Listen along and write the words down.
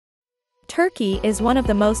Turkey is one of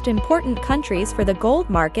the most important countries for the gold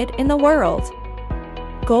market in the world.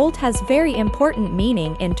 Gold has very important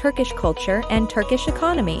meaning in Turkish culture and Turkish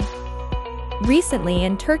economy. Recently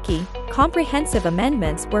in Turkey, comprehensive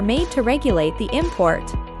amendments were made to regulate the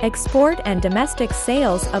import, export and domestic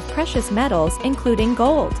sales of precious metals including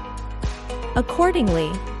gold. Accordingly,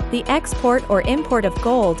 the export or import of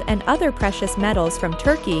gold and other precious metals from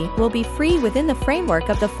Turkey will be free within the framework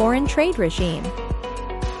of the foreign trade regime.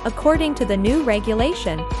 According to the new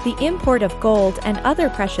regulation, the import of gold and other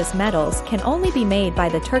precious metals can only be made by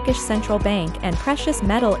the Turkish Central Bank and precious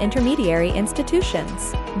metal intermediary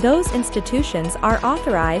institutions. Those institutions are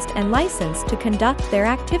authorized and licensed to conduct their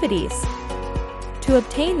activities. To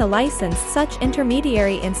obtain the license, such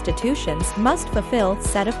intermediary institutions must fulfill a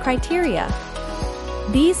set of criteria.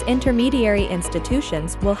 These intermediary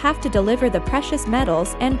institutions will have to deliver the precious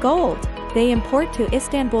metals and gold they import to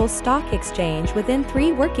Istanbul Stock Exchange within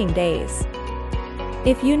 3 working days.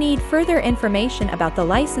 If you need further information about the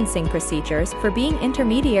licensing procedures for being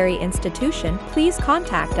intermediary institution, please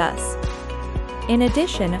contact us. In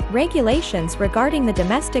addition, regulations regarding the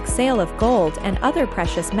domestic sale of gold and other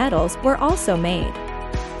precious metals were also made.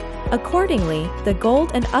 Accordingly, the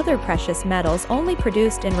gold and other precious metals only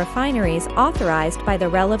produced in refineries authorized by the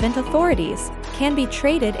relevant authorities can be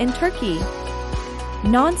traded in Turkey.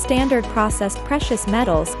 Non-standard processed precious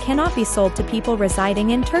metals cannot be sold to people residing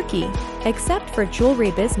in Turkey, except for jewelry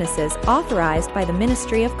businesses authorized by the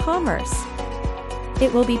Ministry of Commerce.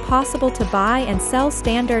 It will be possible to buy and sell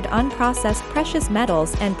standard unprocessed precious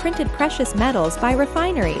metals and printed precious metals by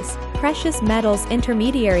refineries, precious metals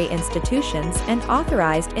intermediary institutions and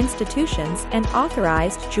authorized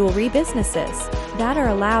jewelry businesses that are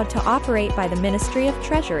allowed to operate by the Ministry of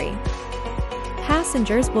Treasury.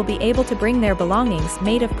 Passengers will be able to bring their belongings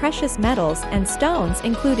made of precious metals and stones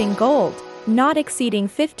including gold, not exceeding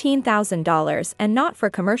 $15,000 and not for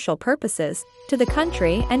commercial purposes, to the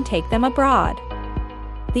country and take them abroad.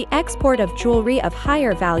 The export of jewelry of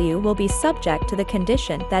higher value will be subject to the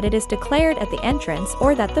condition that it is declared at the entrance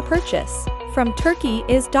or that the purchase from Turkey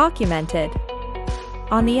is documented.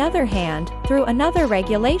 On the other hand, through another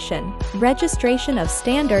regulation, registration of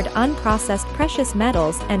standard unprocessed precious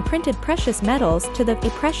metals and printed precious metals to the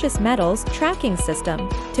precious metals tracking system,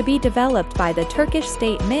 to be developed by the Turkish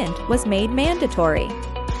State Mint, was made mandatory.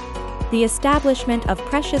 The establishment of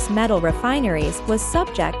precious metal refineries was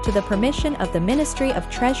subject to the permission of the Ministry of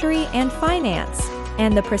Treasury and Finance,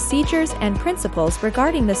 and the procedures and principles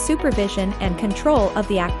regarding the supervision and control of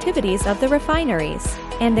the activities of the refineries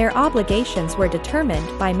and their obligations were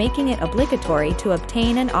determined by making it obligatory to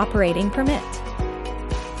obtain an operating permit.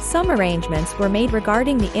 Some arrangements were made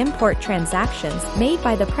regarding the import transactions made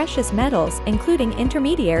by the precious metals including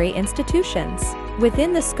intermediary institutions,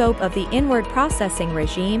 within the scope of the Inward Processing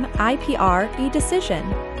Regime (IPR) decision.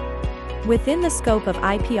 Within the scope of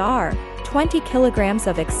IPR, 20 kilograms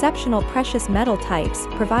of exceptional precious metal types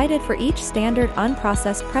provided for each standard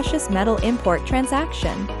unprocessed precious metal import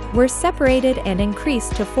transaction were separated and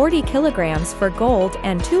increased to 40 kilograms for gold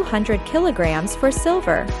and 200 kilograms for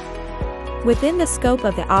silver. Within the scope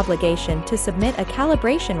of the obligation to submit a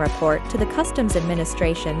calibration report to the customs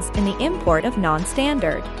administrations in the import of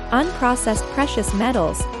non-standard, unprocessed precious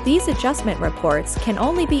metals, these adjustment reports can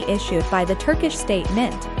only be issued by the Turkish State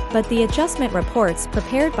Mint, but the adjustment reports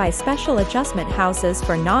prepared by special adjustment houses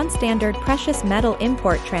for non-standard precious metal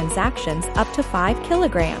import transactions up to 5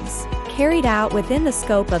 kilograms, carried out within the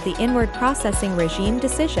scope of the Inward Processing Regime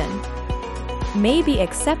decision, may be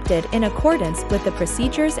accepted in accordance with the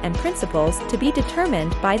procedures and principles to be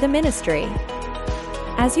determined by the ministry.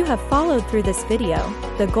 As you have followed through this video,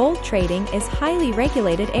 the gold trading is highly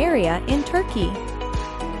regulated area in Turkey.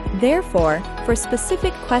 Therefore, for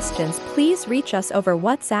specific questions please reach us over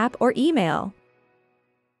WhatsApp or email.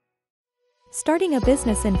 Starting a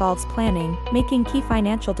business involves planning, making key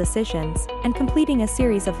financial decisions, and completing a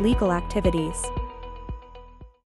series of legal activities.